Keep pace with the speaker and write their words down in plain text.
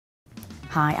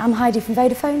Hi, I'm Heidi from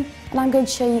Vodafone and I'm going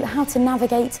to show you how to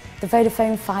navigate the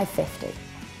Vodafone 550.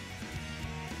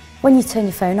 When you turn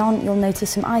your phone on, you'll notice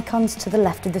some icons to the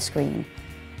left of the screen.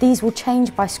 These will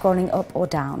change by scrolling up or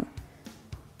down.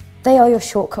 They are your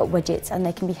shortcut widgets and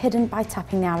they can be hidden by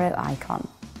tapping the arrow icon.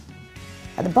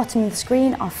 At the bottom of the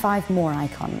screen are 5 more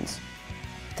icons.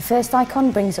 The first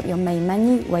icon brings up your main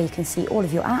menu where you can see all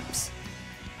of your apps.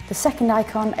 The second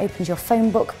icon opens your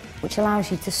phone book, which allows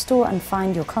you to store and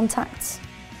find your contacts.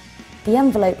 The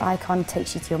envelope icon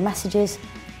takes you to your messages.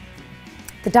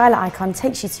 The dialer icon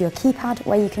takes you to your keypad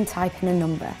where you can type in a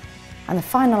number. And the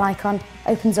final icon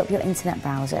opens up your internet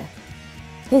browser.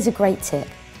 Here's a great tip.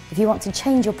 If you want to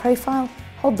change your profile,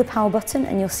 hold the power button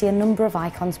and you'll see a number of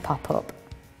icons pop up.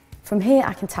 From here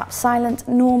I can tap silent,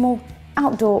 normal,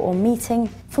 outdoor or meeting.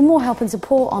 For more help and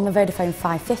support on the Vodafone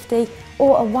 550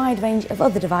 or a wide range of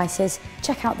other devices,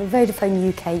 check out the Vodafone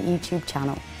UK YouTube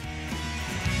channel.